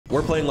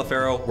We're playing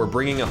Pharaoh. We're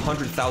bringing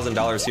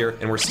 $100,000 here,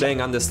 and we're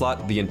staying on this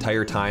slot the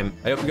entire time.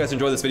 I hope you guys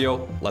enjoy this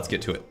video. Let's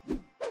get to it.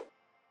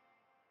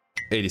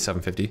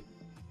 8750.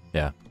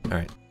 Yeah. All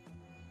right. Do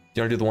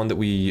you want to do the one that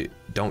we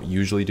don't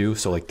usually do?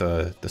 So like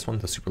this one,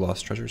 the super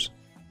lost treasures?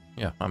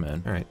 Yeah, I'm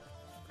in. All right.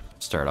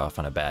 Start off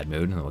on a bad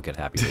mood and then we'll get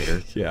happy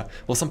later. Yeah.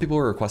 Well, some people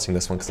were requesting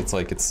this one because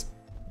it's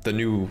the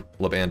new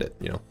La Bandit,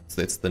 you know?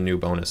 It's the new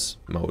bonus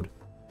mode.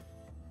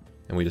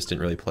 And we just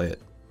didn't really play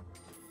it.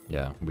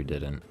 Yeah, we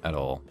didn't at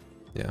all.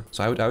 Yeah.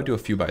 So I would do a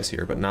few buys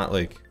here, but not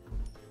like,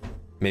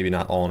 maybe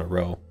not all in a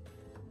row.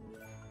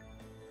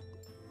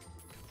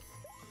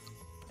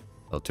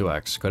 Well,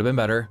 2x. Could have been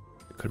better.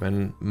 It could have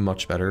been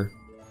much better.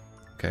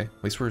 Okay.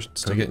 At least we're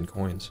still getting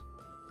coins.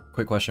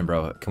 Quick question,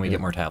 bro. Can we get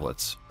more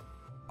tablets?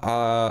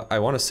 I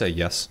want to say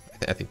yes.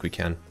 I think we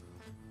can.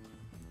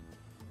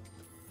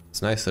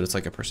 It's nice that it's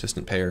like a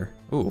persistent payer.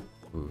 Ooh.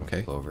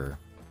 Okay. Clover.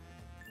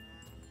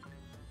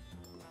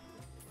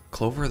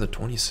 Clover the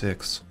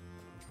 26.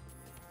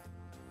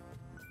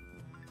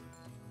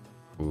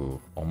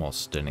 Ooh,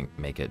 almost didn't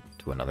make it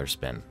to another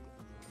spin.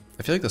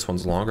 I feel like this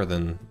one's longer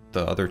than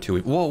the other two.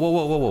 Whoa, whoa,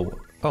 whoa, whoa, whoa.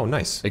 Oh,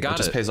 nice. It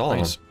just pays all of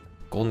them.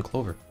 Golden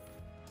Clover.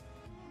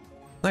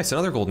 Nice,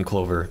 another Golden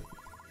Clover.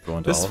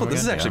 This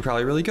is actually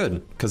probably really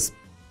good, because...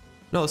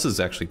 No, this is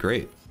actually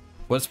great.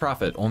 What's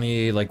profit?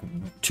 Only like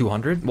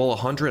 200? Well,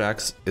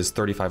 100x is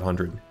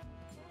 3,500.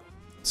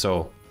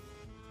 So...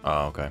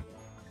 Oh, okay.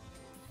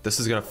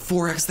 This is gonna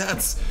 4x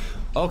that's...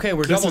 Okay,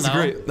 we're double now.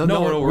 Great.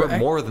 No, we're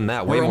more than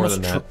that. Way more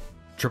than that.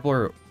 Triple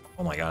or...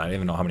 Oh my god, I don't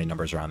even know how many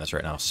numbers are on this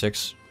right now.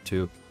 6,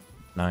 2,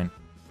 9.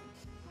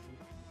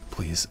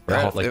 Please. We're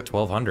at like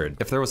 1,200.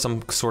 If there was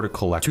some sort of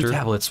collector... 2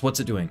 tablets, what's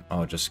it doing?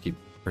 Oh, just keep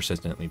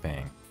persistently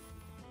paying.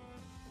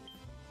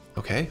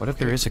 Okay. What if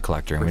there is a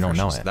collector and we don't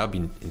know it? That would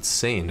be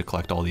insane to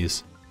collect all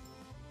these.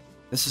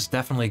 This is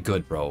definitely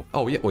good, bro.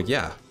 Oh, yeah. Well,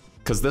 yeah.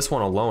 Because this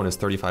one alone is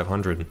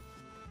 3,500.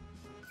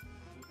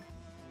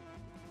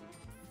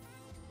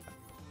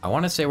 I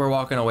want to say we're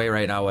walking away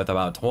right now with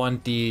about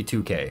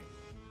 22k.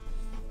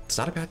 It's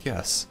not a bad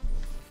guess.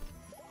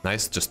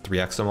 Nice. Just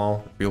 3x them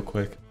all real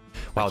quick.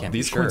 Wow,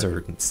 these coins are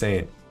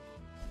insane.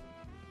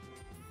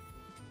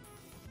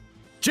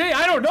 Jay,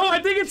 I don't know.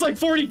 I think it's like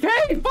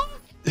 40k. Fuck.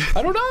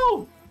 I don't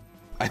know.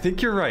 I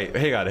think you're right.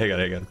 Hang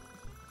on.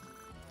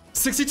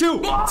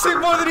 62!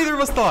 Same more than either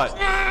of us thought!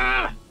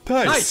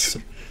 Nice!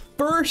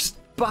 First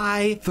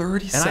by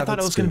 37 and I thought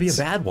it was going to be a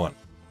bad one.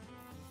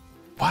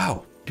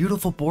 Wow.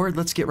 Beautiful board.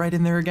 Let's get right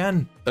in there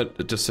again.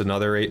 Just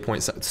another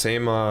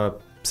 8.7.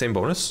 Same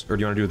bonus? Or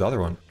do you want to do the other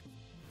one?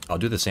 I'll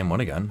do the same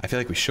one again. I feel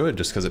like we should,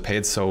 just because it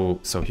paid so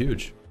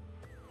huge.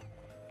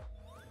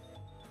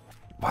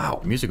 Wow.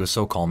 The music was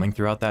so calming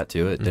throughout that,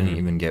 too. It didn't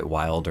even get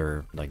wild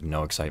or, like,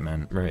 no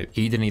excitement. Right.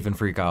 He didn't even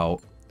freak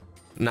out.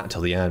 Not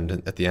until the end.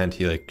 At the end,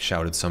 he, like,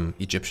 shouted some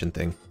Egyptian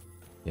thing.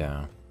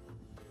 Yeah.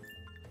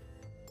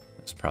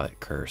 It's probably a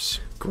curse.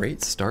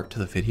 Great start to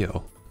the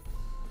video.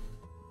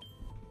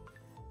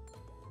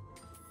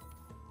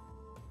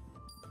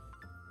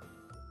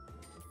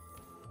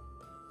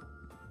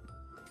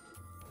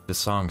 This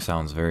song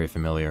sounds very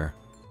familiar.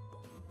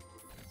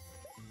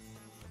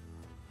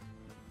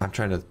 I'm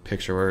trying to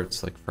picture where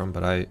it's like from,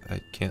 but I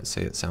can't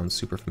say it sounds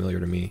super familiar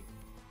to me.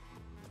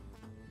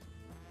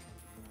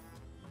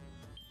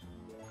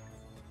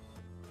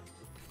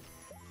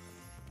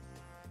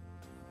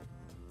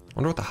 I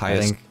wonder what the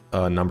highest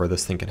number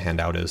this thing can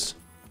hand out is.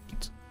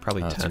 It's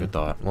probably 10. That's a good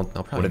thought. Well,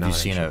 no, probably what have not, you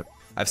seen it?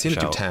 I've seen it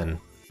do 10.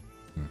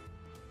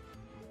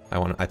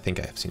 I think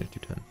I have seen it do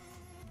 10.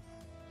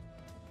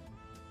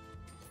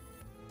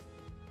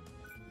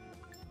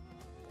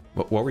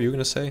 What were you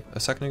gonna say a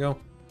second ago?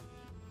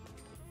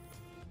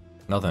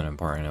 Nothing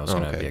important. It was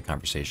gonna be a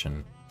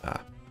conversation.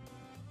 Ah.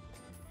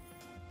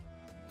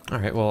 All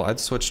right. Well, I'd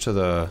switch to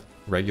the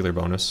regular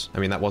bonus. I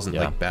mean, that wasn't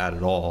like bad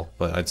at all,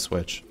 but I'd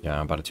switch.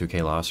 Yeah, about a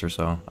 2k loss or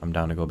so. I'm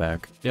down to go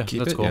back. Yeah,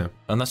 that's cool. Yeah.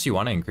 Unless you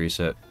want to increase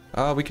it.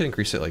 We can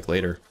increase it like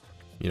later.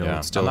 You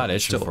know, I'm not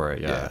itching for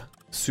it. Yeah.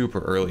 Super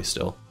early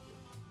still.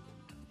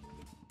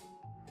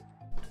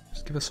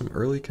 Just give us some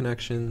early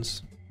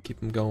connections. Keep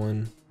them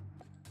going.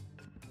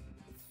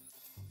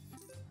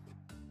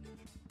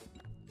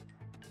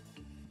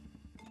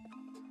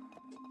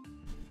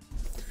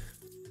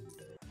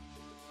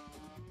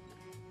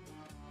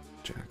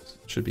 Jacks.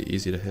 Should be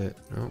easy to hit.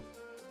 No,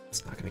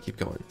 it's not gonna keep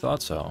going.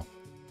 Thought so.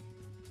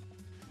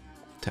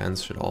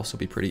 10s should also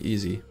be pretty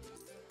easy.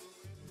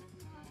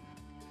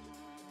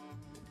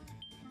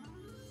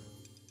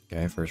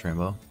 Okay, first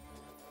rainbow.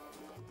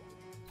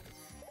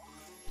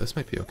 This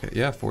might be okay.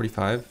 Yeah,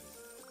 45.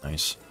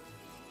 Nice.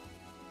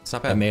 It's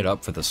not bad. That made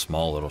up for the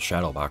small little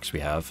shadow box we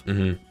have.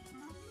 Mm-hmm.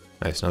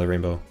 Nice, another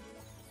rainbow.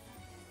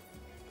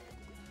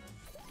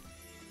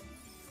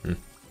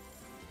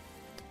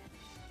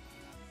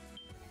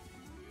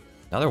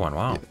 Another one,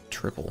 wow. Yeah,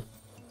 triple.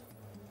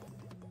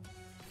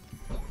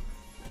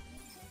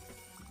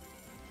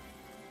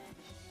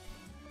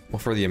 Well,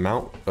 for the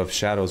amount of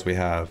shadows we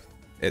have,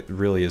 it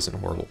really isn't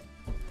horrible.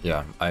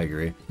 Yeah, I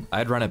agree.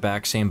 I'd run it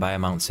back, same buy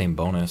amount, same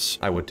bonus.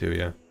 I would too,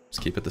 yeah.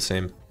 Just keep it the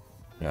same.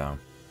 Yeah.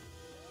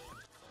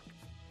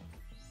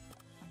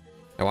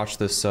 I watched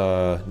this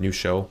new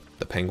show,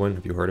 The Penguin.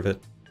 Have you heard of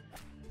it?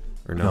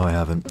 Or no? No, I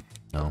haven't.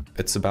 No.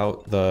 It's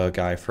about the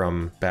guy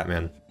from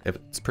Batman.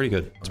 It's pretty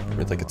good.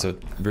 It's a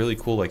really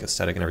cool like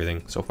aesthetic and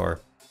everything so far.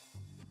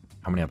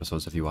 How many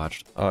episodes have you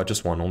watched?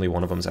 Just one. Only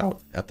one of them's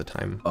out at the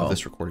time of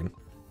this recording.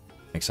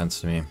 Makes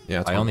sense to me.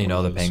 Yeah, I only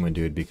know the Penguin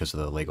dude because of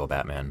the Lego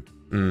Batman.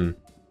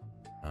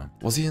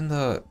 Was he in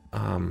the? Do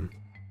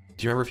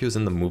you remember if he was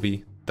in the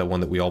movie, the one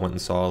that we all went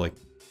and saw like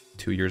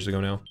 2 years ago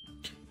now?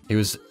 He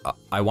was.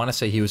 I want to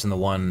say he was in the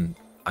one.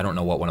 I don't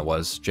know what one it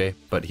was, Jay,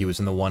 but he was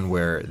in the one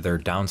where they're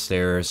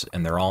downstairs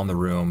and they're all in the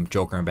room.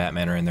 Joker and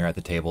Batman are in there at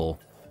the table.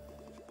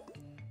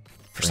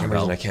 For some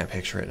reason, I can't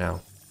picture it now.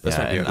 This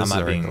Yeah, might be, and this I'm is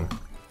not being article.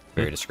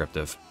 very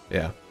descriptive.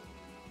 Yeah.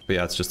 But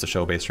yeah, it's just a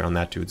show based around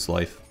that dude's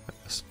life.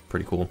 It's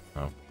pretty cool.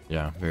 Oh,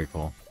 yeah, very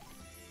cool.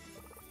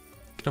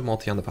 Get a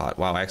multi on the pot.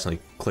 Wow, I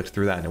accidentally clicked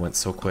through that and it went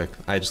so quick.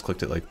 I just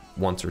clicked it like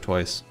once or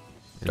twice.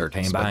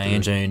 13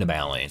 bands in the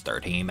balance.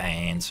 13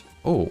 bands.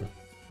 Oh.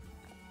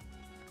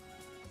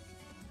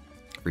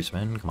 Free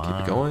spin, come on.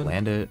 Keep it going.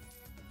 Land it.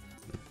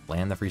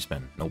 Land the free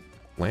spin. Nope.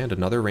 Land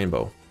another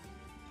rainbow.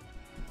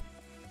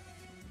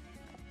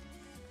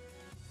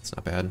 It's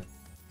not bad.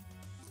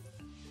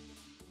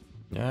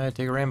 Yeah,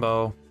 take a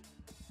rainbow.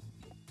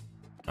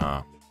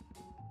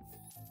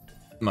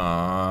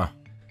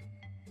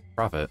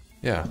 Profit.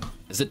 Yeah.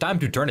 Is it time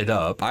to turn it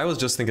up? I was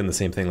just thinking the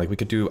same thing. Like we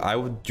could do, do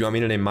you want me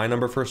to name my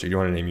number first or do you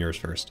want to name yours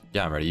first?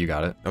 Yeah, I'm ready. You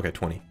got it. Okay,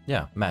 20.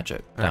 Yeah, match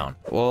it. All Down.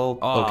 Right. Well,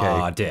 okay.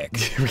 Aw,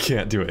 dick. We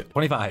can't do it.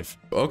 25.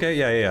 Okay,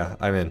 yeah.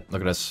 I'm in.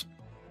 Look at us.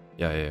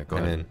 Yeah. Go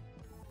I'm ahead. in.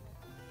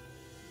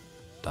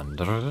 Dun,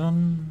 dun, dun,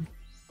 dun.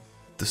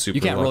 The super.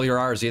 You can't roll your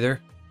R's either.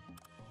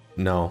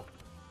 No.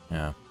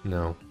 Yeah.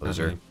 No.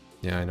 Loser.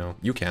 Yeah, I know.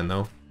 You can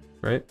though,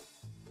 right?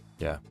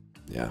 Yeah.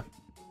 Yeah.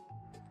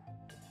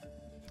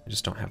 I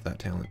just don't have that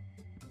talent.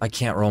 I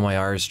can't roll my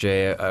R's,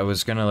 Jay. I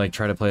was gonna like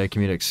try to play a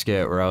comedic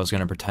skit where I was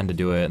gonna pretend to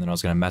do it, and then I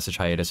was gonna message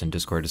Hiatus in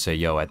Discord to say,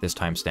 "Yo, at this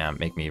timestamp,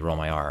 make me roll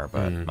my R,"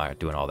 but I'm not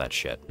doing all that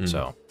shit.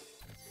 So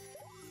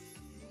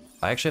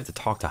I actually have to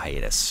talk to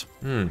Hiatus.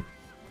 Yeah,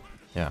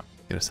 You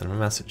gotta send him a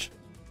message.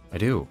 I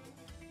do.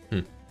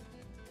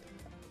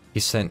 He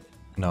sent.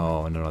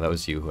 No, that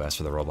was you who asked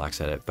for the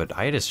Roblox edit. But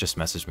Hiatus just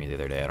messaged me the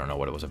other day. I don't know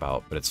what it was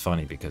about, but it's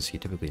funny because he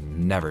typically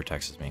never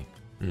texts me.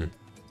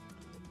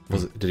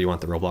 Did he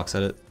want the Roblox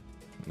edit?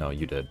 No,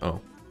 you did.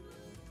 Oh.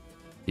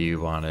 He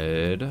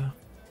wanted.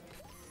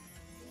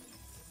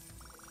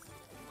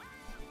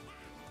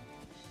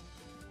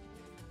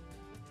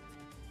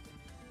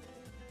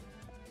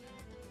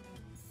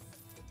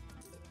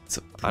 It's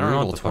a I don't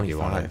know what the fuck he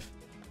 25.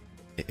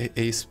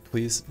 Ace,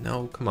 please.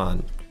 No, come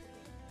on.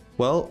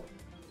 Well.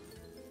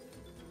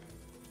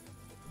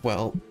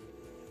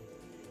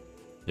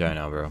 Yeah, I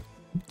know, bro.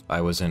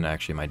 I was in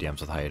actually my DMs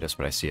with Hiatus,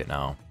 but I see it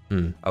now.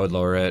 I would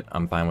lower it.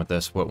 I'm fine with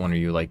this. What one are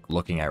you like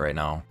looking at right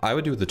now? I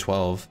would do the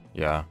 12.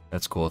 Yeah,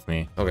 that's cool with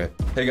me. Okay.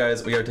 Hey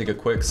guys, we gotta take a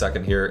quick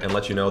second here and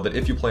let you know that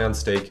if you play on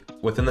Stake,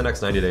 within the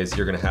next 90 days,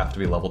 you're gonna have to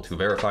be level 2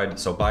 verified.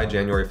 So by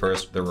January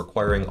 1st, they're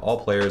requiring all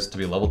players to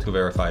be level 2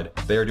 verified.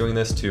 They are doing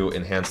this to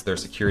enhance their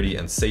security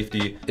and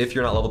safety. If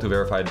you're not level 2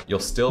 verified, you'll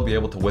still be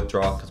able to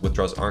withdraw because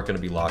withdrawals aren't gonna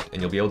be locked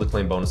and you'll be able to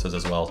claim bonuses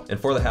as well. And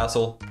for the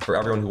hassle, for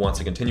everyone who wants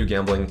to continue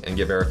gambling and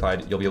get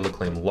verified, you'll be able to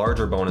claim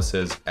larger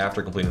bonuses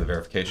after completing the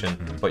verification.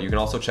 But you can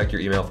also check your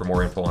email for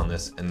more info on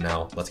this. And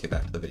now let's get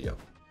back to the video.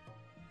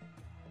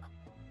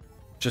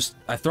 Just,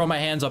 I throw my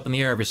hands up in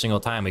the air every single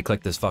time we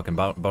click this fucking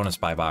bonus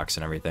buy box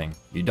and everything.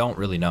 You don't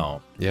really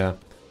know. Yeah.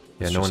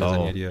 Yeah, It's no one just has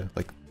any all- idea.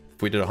 Like,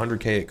 if we did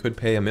 100K, it could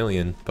pay $1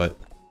 million, but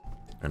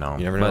You know.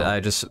 You never know.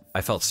 But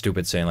I felt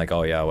stupid saying like,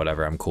 oh yeah,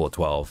 whatever, I'm cool at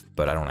 12,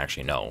 but I don't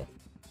actually know.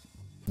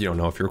 you don't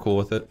know if you're cool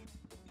with it.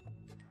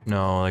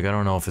 No, like I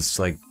don't know if it's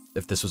like,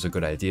 if this was a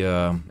good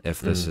idea,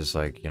 if this is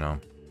like, you know.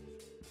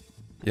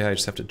 Yeah, I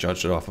just have to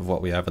judge it off of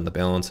what we have in the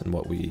balance and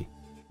what we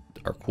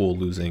are cool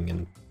losing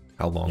and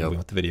how long we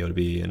want the video to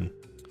be and,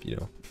 you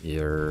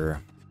know,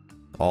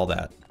 all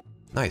that.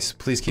 Nice.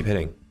 Please keep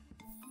hitting.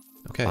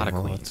 Okay,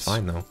 well, it's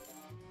fine though.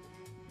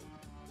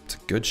 It's a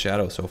good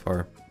shadow so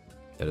far.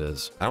 It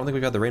is. I don't think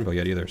we've got the rainbow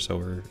yet either, so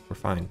we're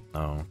fine.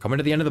 Oh, coming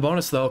to the end of the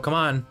bonus though. Come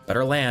on,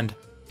 better land.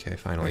 Okay,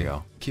 finally. There you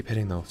go. Keep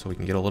hitting though, so we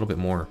can get a little bit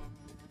more.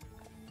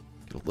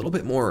 Get a little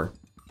bit more.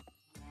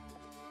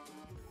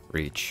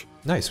 Reach.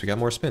 Nice. We got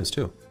more spins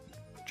too.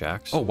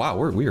 Jacks. Oh wow,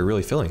 we are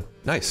really filling.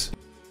 Nice.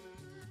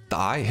 The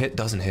eye hit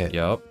doesn't hit.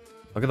 Yep.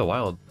 Look at the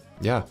wild.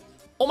 Yeah.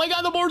 Oh my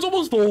god, the board's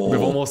almost full. We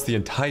have almost the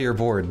entire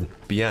board.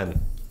 Bien.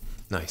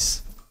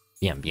 Nice.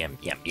 Bien.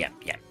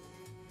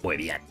 Muy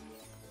bien.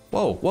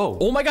 Whoa, whoa.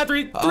 Oh my god,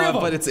 three of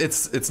them. But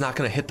it's not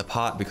gonna hit the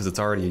pot because it's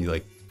already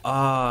like.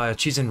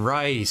 Cheese and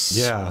rice.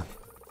 Yeah.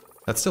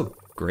 That's still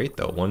great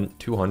though.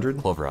 200.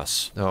 Clover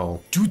us.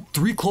 Oh. Dude,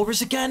 3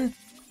 clovers again?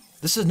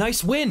 This is a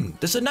nice win.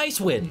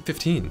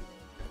 15.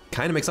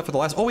 Kind of makes up for the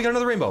last. Oh, we got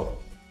another rainbow.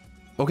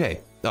 Okay.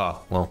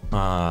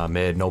 Well.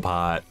 Mid, no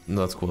pot.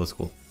 No, that's cool. That's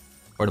cool.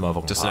 Or the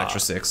motherfucking Just pot. an extra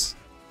 6.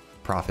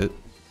 Profit.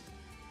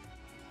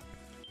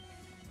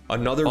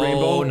 Another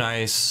rainbow. Oh,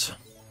 nice.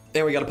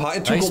 And we got a pot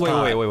and two Nice gold.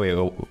 pot. Wait.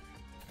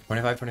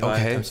 25, 25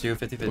 Okay. times 2,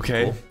 50, 50.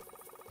 Okay.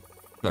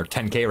 Cool. Or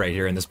 10k right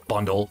here in this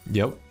bundle.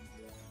 Yep.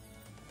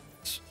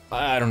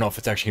 I don't know if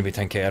it's actually gonna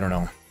be 10k. I don't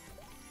know.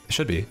 It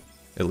should be,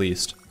 at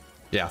least.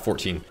 Yeah,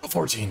 14.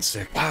 14,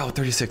 sick. Wow,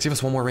 36. Give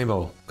us one more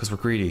rainbow, because we're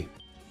greedy.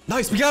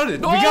 Nice, we got it! We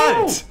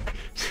got it!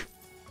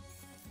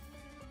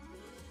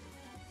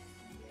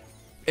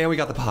 And we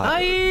got the pot.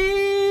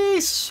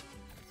 Nice!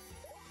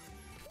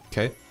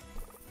 Okay.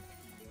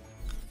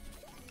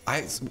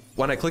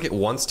 When I click it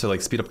once to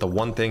like speed up the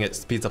one thing, it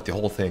speeds up the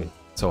whole thing.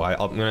 So I'm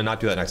gonna not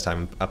do that next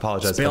time. I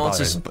apologize for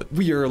bothering, but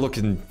we are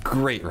looking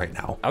great right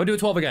now. I would do a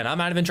 12 again. I'm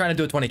not even trying to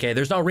do a 20k.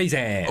 There's no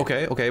reason.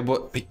 Okay,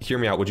 but hear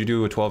me out. Would you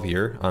do a 12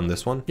 here on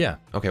this one? Yeah.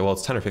 Okay, well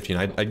it's 10 or 15.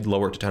 I'd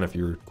lower it to 10 if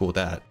you're cool with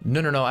that.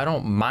 No. I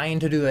don't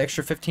mind to do the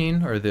extra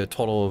 15 or the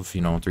total of,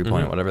 3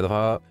 point whatever the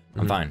fuck.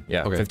 I'm fine.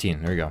 Yeah, okay.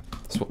 15. There you go.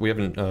 So we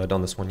haven't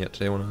done this one yet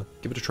today. I want to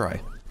give it a try.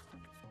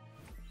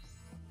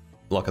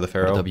 Luck of the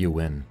Pharaoh. W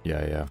win.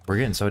 Yeah. We're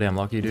getting so damn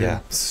lucky, dude. Yeah,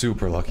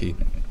 super lucky.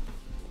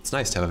 It's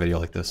nice to have a video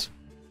like this.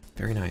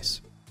 Very nice.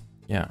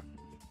 Yeah.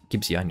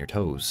 Keeps you on your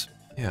toes.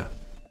 Yeah.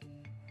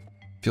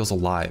 Feels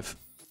alive.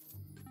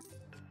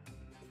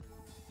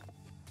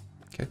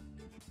 Okay.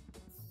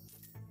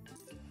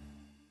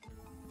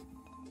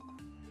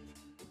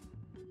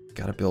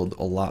 Gotta build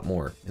a lot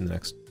more in the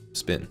next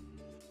spin.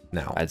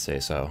 Now. I'd say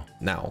so.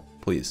 Now,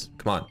 please.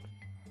 Come on.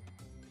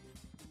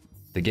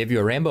 They gave you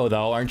a rainbow,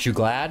 though. Aren't you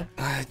glad?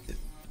 I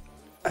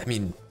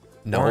mean,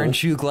 no.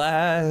 Aren't you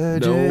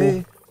glad? No.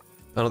 Jay?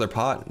 Another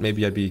pot.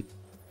 Maybe I'd be...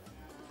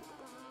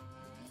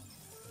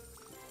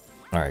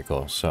 All right,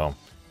 cool. So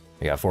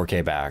we got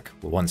 4k back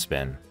with one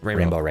spin.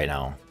 Rainbow. Right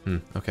now.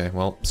 Okay,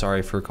 well,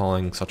 sorry for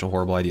calling such a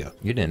horrible idea.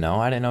 You didn't know.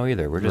 I didn't know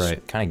either. We're just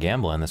Right. kind of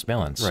gambling this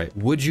balance. Right.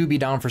 Would you be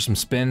down for some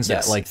spins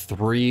Yes. at like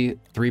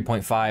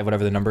 3.5,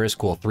 whatever the number is?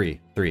 Cool. 3.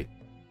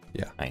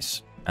 Yeah.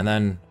 Nice. And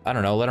then, I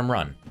don't know, let them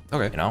run.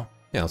 Okay. You know?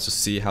 Yeah, let's just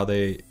see how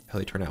they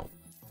turn out.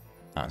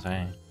 I'm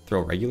saying.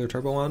 Throw regular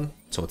turbo on,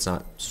 so it's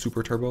not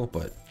super turbo,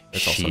 but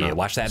it's also Shit, not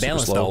watch that super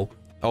balance, slow. though.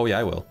 Oh yeah,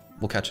 I will.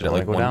 We'll catch it at Don't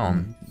like wanna go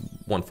down.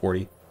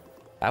 140.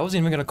 I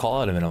wasn't even going to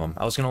call it a minimum.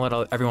 I was going to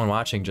let everyone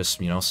watching just,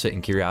 sit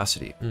in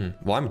curiosity.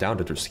 Well, I'm down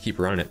to just keep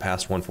running it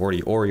past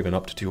 140 or even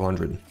up to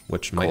 200,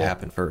 which might Cool.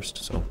 happen first.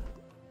 So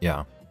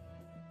Yeah.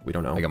 we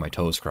don't know. I got my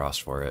toes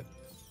crossed for it.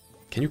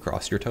 Can you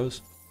cross your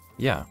toes?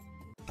 Yeah.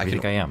 I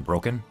think I am.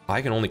 Broken?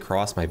 I can only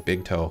cross my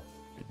big toe.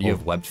 Do you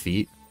have webbed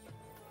feet?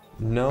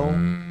 No.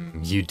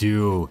 You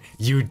do.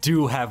 You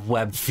do have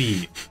webbed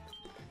feet.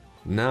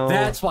 No.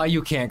 That's why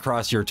you can't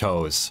cross your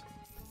toes.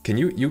 Can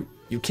you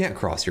can't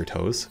cross your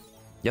toes.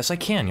 Yes, I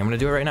can. You want me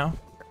to do it right now?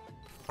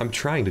 I'm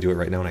trying to do it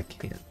right now and I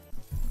can't.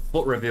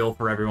 Foot reveal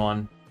for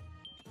everyone.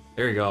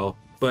 There you go.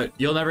 But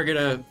you'll never get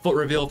a foot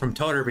reveal from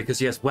Toter because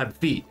he has webbed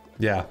feet.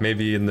 Yeah,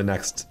 maybe in the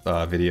next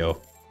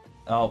video.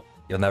 Oh,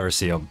 you'll never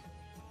see him.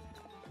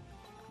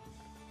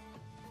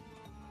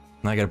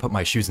 Now I gotta put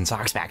my shoes and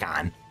socks back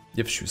on.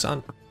 You have shoes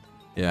on?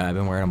 Yeah, I've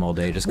been wearing them all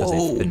day just because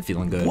they've been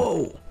feeling good.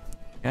 Whoa.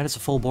 Yeah, it's a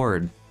full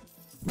board.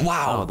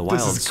 Wow. Oh, the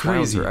this wilds, is crazy.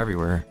 wilds are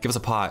everywhere. Give us a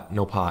pot.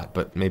 No pot,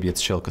 but maybe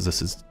it's chill because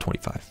this is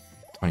 25.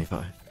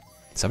 25.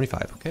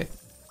 75. Okay.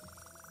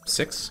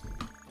 6.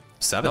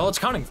 7. No, it's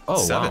counting. Oh,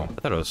 7. wow.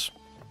 I thought it was...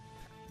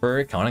 For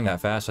it counting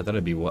that fast, I thought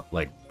it'd be,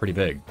 pretty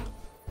big.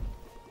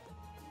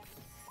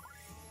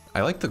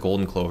 I like the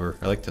golden clover.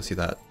 I like to see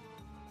that.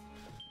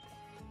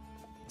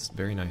 It's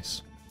very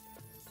nice.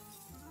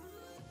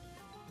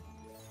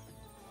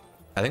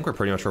 I think we're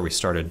pretty much where we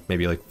started.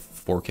 Maybe like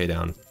 4k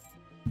down.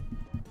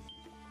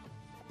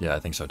 Yeah, I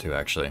think so too,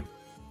 actually.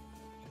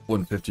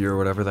 150 or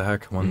whatever the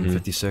heck.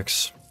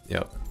 156.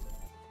 Yep.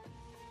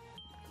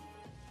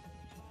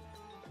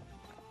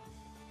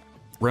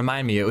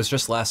 Remind me, it was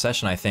just last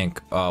session, I think,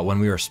 when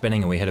we were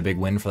spinning and we hit a big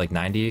win for like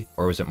 90,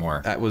 or was it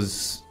more? That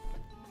was...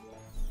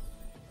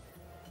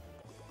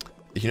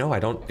 I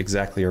don't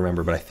exactly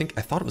remember, but I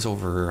thought it was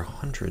over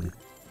 100.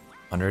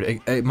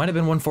 100. It might have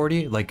been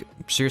 140. Like,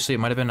 seriously, it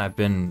might have been. I've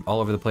been all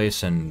over the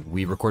place and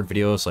we record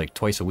videos like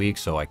twice a week,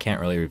 so I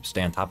can't really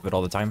stay on top of it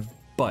all the time.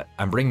 But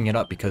I'm bringing it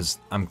up because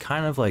I'm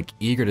kind of like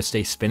eager to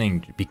stay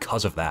spinning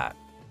because of that.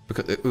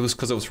 Because it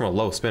was from a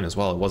low spin as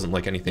well. It wasn't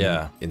like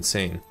anything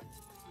insane.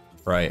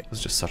 Right. It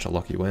was just such a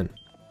lucky win.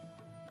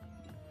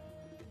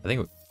 I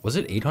think, was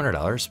it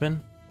 $800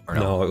 spin? Or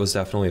No, it was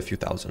definitely a few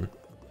thousand.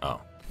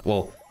 Oh.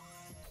 Well,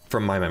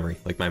 from my memory.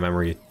 Like, my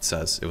memory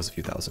says it was a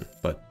few thousand,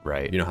 but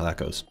Right. you know how that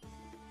goes.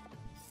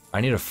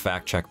 I need a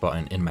fact check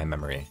button in my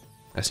memory.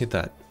 I just need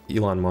that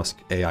Elon Musk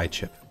AI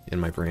chip in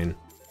my brain.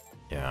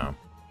 Yeah.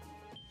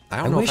 I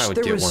don't know if wish I would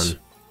there get was- one,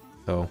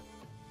 though.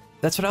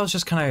 That's what I was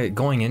just kind of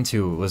going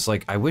into, was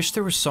like, I wish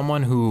there was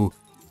someone who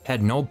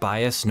had no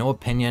bias, no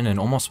opinion, and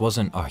almost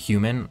wasn't a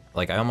human.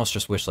 Like, I almost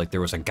just wish like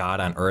there was a god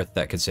on Earth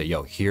that could say,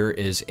 yo, here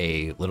is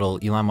a little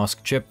Elon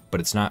Musk chip, but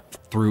it's not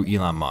through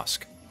Elon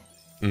Musk.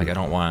 Like, I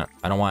don't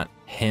want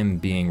him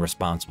being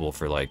responsible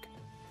for like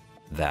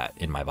that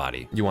in my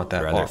body. You want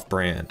that Rather-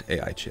 off-brand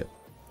AI chip.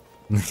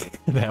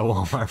 That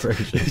Walmart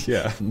version.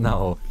 Yeah.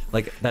 No,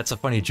 like that's a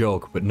funny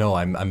joke, but no,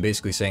 I'm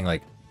basically saying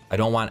like I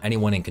don't want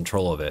anyone in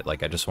control of it.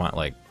 Like I just want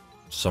like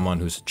someone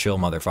who's a chill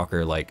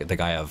motherfucker, like the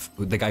guy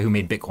who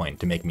made Bitcoin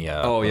to make me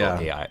a oh yeah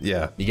AI.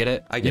 Yeah, You get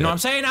it? I get you know it. what I'm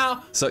saying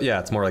now? So yeah,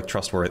 it's more like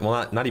trustworthy.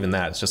 Well, not even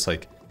that. It's just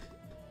like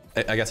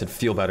I guess it'd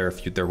feel better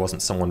if there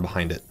wasn't someone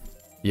behind it.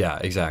 Yeah,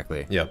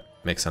 exactly. Yep,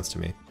 makes sense to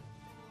me.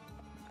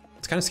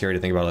 It's kind of scary to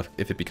think about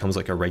if it becomes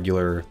like a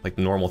regular, like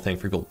normal thing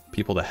for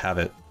people to have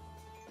it,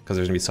 because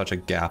there's gonna be such a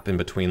gap in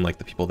between like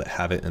the people that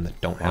have it and that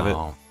don't have it.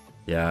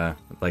 Yeah,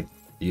 like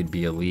you'd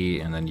be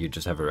elite and then you'd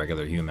just have a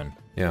regular human.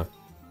 Yeah,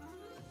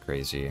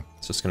 Crazy.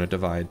 it's just gonna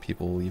divide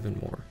people even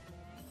more.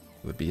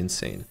 It would be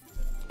insane.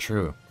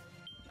 True.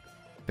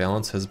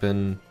 Balance has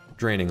been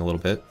draining a little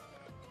bit.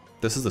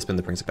 This is the spin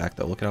that brings it back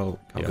though. Look at how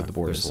Yeah, good the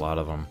board there's is. a lot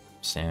of them.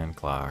 Sand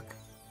clock.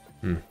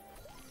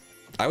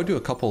 I would do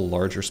a couple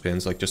larger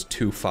spins, like just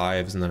 2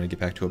 5s, and then I'd get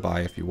back to a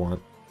buy if you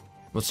want.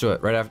 Let's do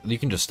it right after. You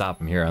can just stop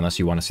him here unless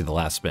you want to see the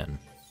last spin.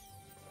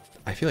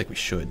 I feel like we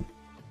should.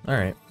 All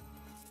right.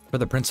 For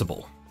the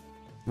principal.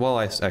 Well,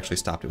 I actually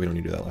stopped it. We don't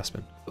need to do that last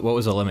spin. What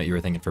was the limit you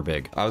were thinking for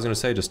big? I was gonna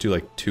say just do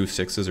like 2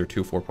 6s or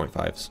 2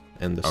 4.5s,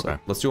 and this. Okay.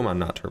 Let's do them on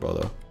not turbo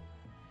though.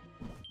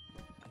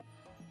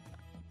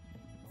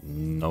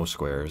 No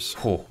squares.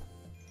 Oh,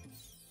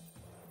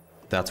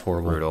 that's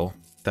horrible. Brutal.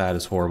 That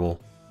is horrible.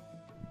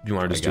 You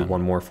want to just do Again.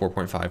 one more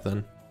 4.5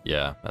 then?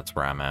 Yeah, that's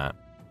where I'm at.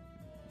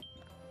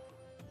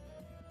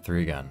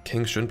 3 again.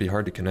 Kings shouldn't be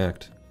hard to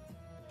connect.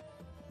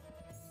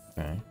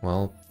 Okay.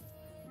 Well,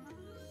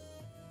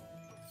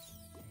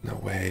 no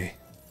way.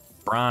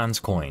 Bronze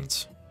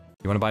coins.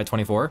 You want to buy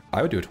 24?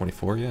 I would do a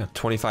 24, yeah.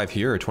 25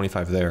 here or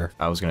 25 there.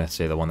 I was going to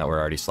say the one that we're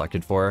already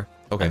selected for.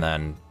 Okay. And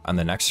then on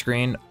the next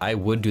screen, I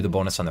would do the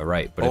bonus on the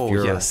right. But Oh, if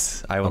you're...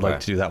 yes. I would Okay. like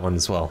to do that one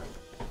as well.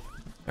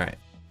 All right.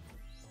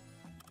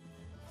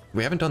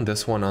 We haven't done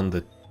this one on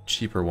the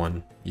cheaper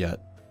one yet.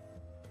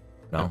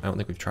 No? I don't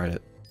think we've tried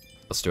it.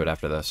 Let's do it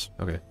after this.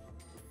 Okay.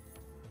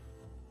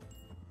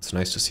 It's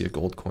nice to see a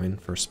gold coin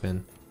for a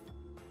spin.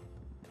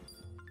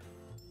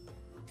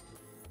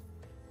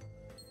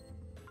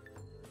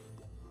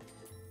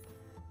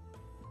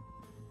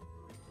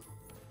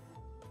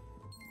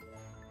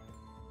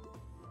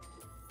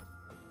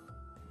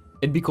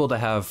 It'd be cool to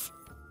have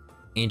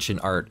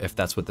ancient art, if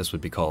that's what this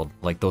would be called.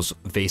 Like those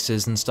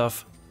vases and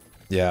stuff.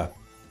 Yeah.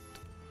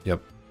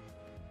 Yep.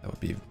 That would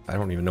be... I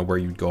don't even know where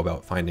you'd go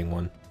about finding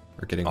one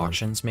or getting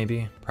Auctions, maybe?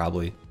 one.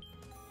 Probably.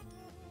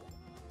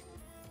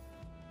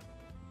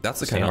 That's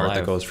the kind Staying of art that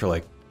alive. goes for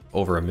like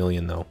over $1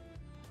 million though.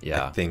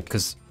 Yeah. I think.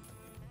 Because,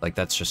 like,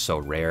 that's just so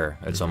rare.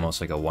 It's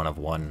almost like a one of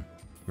one,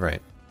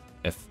 Right.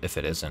 if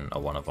it isn't a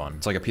one of one.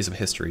 It's like a piece of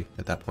history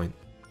at that point.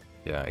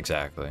 Yeah,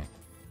 exactly.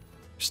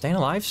 Staying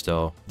alive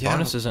still. Yeah.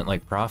 Bonus isn't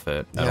like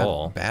profit at Yeah,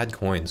 all. Bad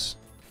coins.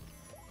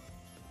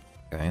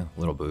 Okay, a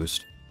little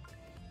boost.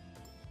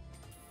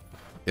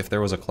 If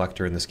there was a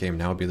collector in this game,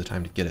 now would be the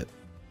time to get it.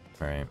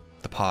 All right.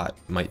 The pot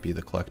might be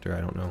the collector, I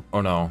don't know.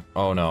 Oh no.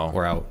 Oh no.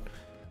 We're out.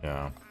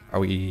 Yeah. Are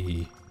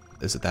we...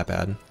 Is it that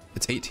bad?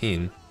 It's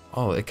 18.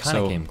 Oh, it kind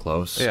of So, came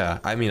close. Yeah,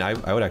 I mean, I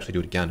would actually do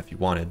it again if you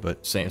wanted,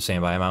 but...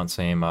 Same buy amount,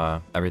 same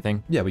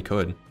everything. Yeah, we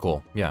could.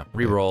 Cool. Yeah.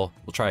 Reroll.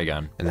 We'll try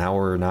again. And now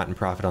we're not in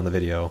profit on the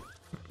video.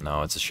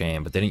 No, it's a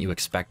shame. But didn't you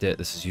expect it?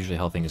 This is usually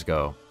how things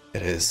go.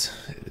 It is.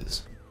 It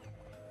is.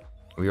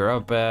 We were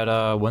up at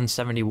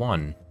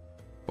 171.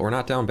 But we're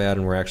not down bad,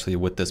 and we're actually,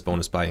 with this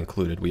bonus buy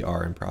included, we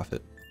are in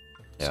profit.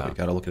 So Yeah. you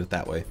gotta look at it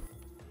that way.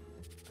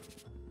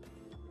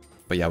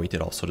 But yeah, we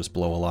did also just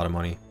blow a lot of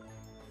money.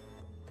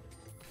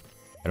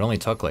 It only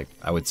took like,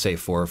 I would say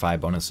 4 or 5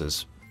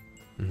 bonuses.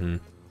 Mm-hmm.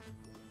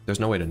 There's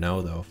no way to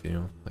know, though, if you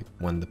know, like,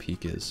 when the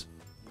peak is.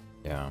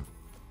 Yeah.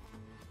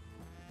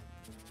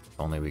 If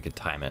only we could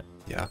time it.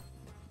 Yeah.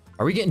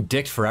 Are we getting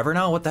dicked forever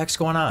now? What the heck's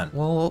going on?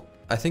 Well,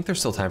 I think there's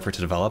still time for it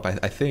to develop. I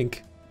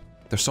think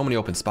there's so many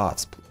open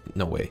spots.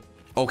 No way.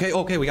 Okay,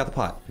 okay, we got the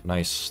pot.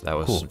 Nice. That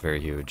was Cool. very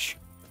huge.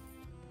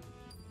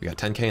 We got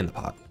 10K in the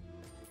pot.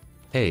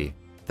 Hey,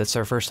 that's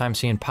our first time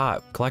seeing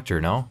pot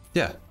collector, no?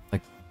 Yeah.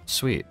 Like,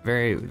 sweet.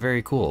 Very,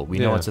 very cool. We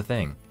know Yeah. it's a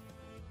thing.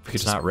 We could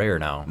It's just not rare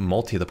now.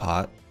 multi the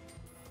pot.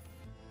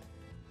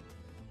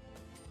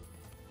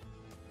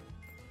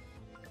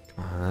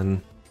 Come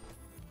on.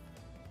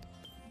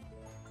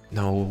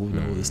 No,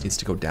 no, this needs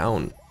to go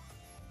down.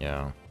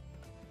 Yeah.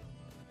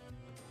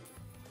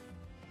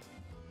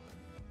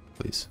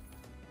 Please.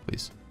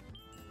 Please.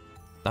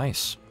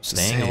 Nice.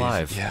 Staying Save.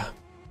 alive. Yeah.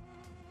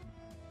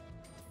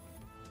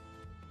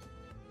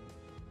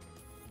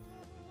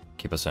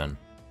 Keep us in.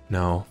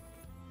 No.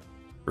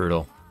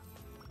 Brutal.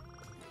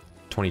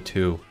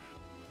 22.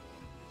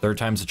 Third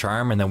time's the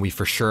charm, and then we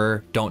for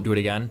sure don't do it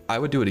again. I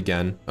would do it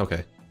again.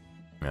 Okay.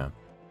 Yeah.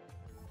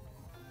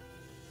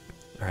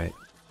 All right.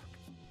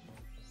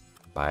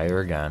 Buy her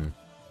again.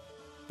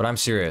 But I'm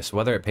serious.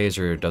 Whether it pays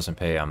or doesn't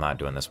pay, I'm not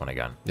doing this one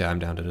again. Yeah, I'm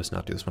down to just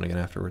not do this one again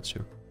afterwards,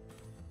 too.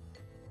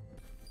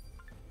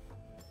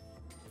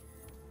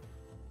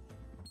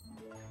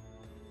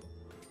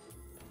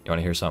 You want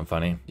to hear something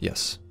funny?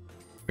 Yes.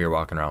 We were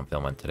walking around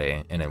filming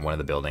today, and in one of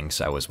the buildings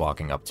I was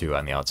walking up to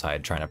on the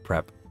outside trying to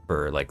prep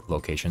for like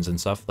locations and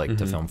stuff like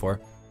to film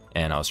for.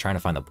 and I was trying to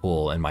find the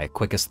pool, and my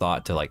quickest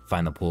thought to like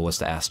find the pool was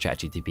to ask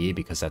ChatGPT,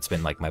 because that's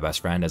been like my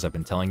best friend, as I've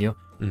been telling you.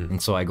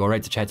 And so I go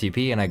right to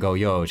ChatGPT and I go,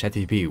 yo,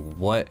 ChatGPT,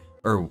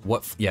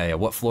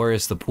 what floor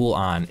is the pool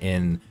on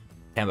in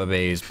Tampa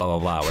Bay's blah blah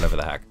blah, whatever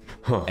the heck.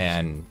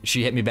 And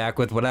she hit me back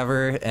with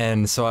whatever,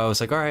 and so I was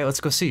like, all right,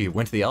 let's go see.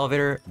 Went to the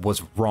elevator,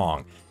 was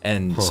wrong.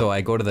 And so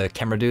I go to the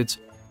camera dudes.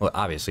 Well,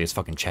 obviously it's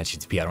fucking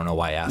ChatGPT. I don't know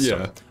why I asked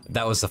him.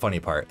 That was the funny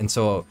part. And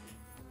so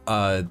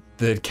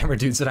the camera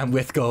dudes that I'm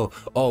with go,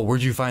 oh,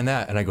 where'd you find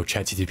that? And I go,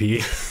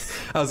 ChatGPT.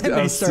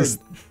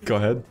 Go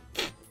ahead.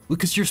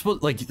 Because you're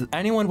supposed, like,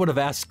 anyone would have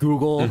asked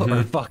Google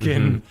or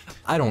fucking,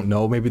 I don't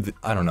know, maybe,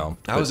 I don't know.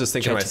 I was just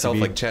thinking to myself,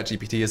 like,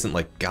 ChatGPT isn't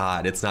like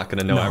God. It's not going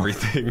to know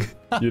everything,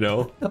 you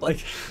know?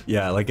 Like,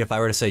 yeah, like if I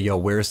were to say, yo,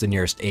 where's the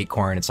nearest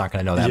acorn? It's not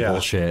going to know that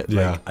bullshit.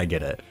 Like, I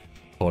get it.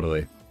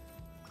 Totally.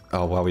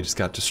 Oh, wow, we just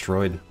got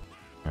destroyed.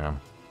 Yeah.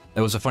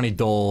 It was a funny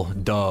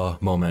duh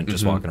moment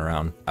just walking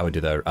around. I would do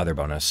the other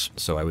bonus.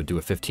 So I would do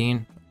a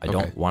 15. I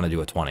don't want to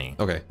do a 20.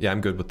 Okay, yeah, I'm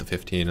good with the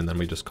 15, and then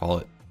we just call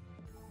it.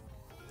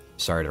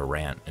 Sorry to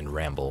rant and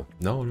ramble.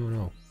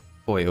 No.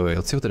 Oh, wait,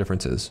 let's see what the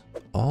difference is.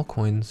 All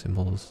coin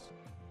symbols.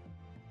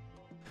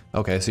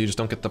 Okay, so you just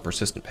don't get the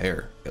persistent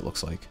pair, it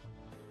looks like.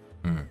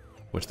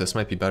 Which this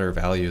might be better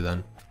value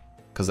then.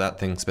 Because that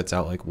thing spits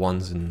out like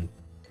 1s and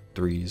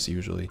 3s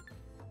usually.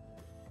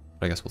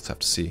 But I guess we'll just have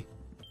to see.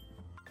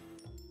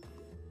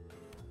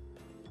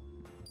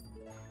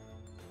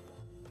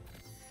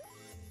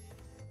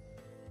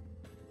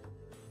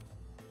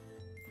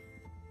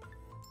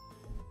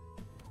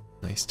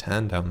 Nice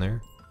 10 down there.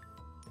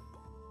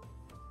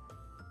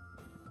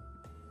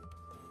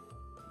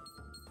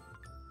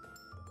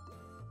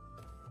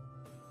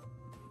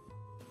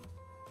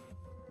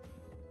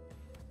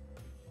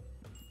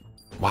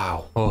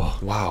 Wow. Oh,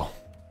 wow.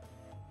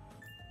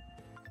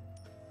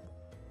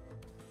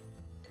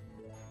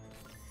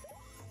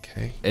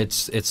 Okay.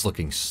 It's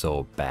looking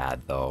so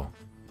bad though.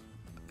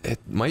 It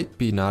might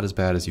be not as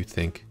bad as you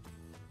think.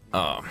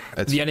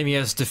 The enemy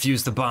has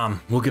defused the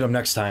bomb. We'll get him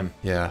next time.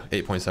 Yeah,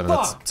 8.7.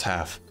 That's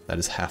half. That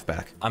is half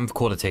back. I'm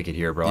cool to take it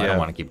here, bro. I don't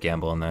want to keep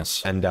gambling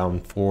this. And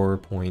down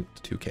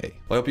 4.2k. Well,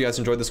 I hope you guys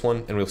enjoyed this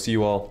one, and we'll see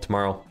you all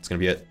tomorrow. It's gonna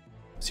be it.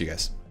 See you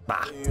guys.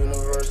 Bye.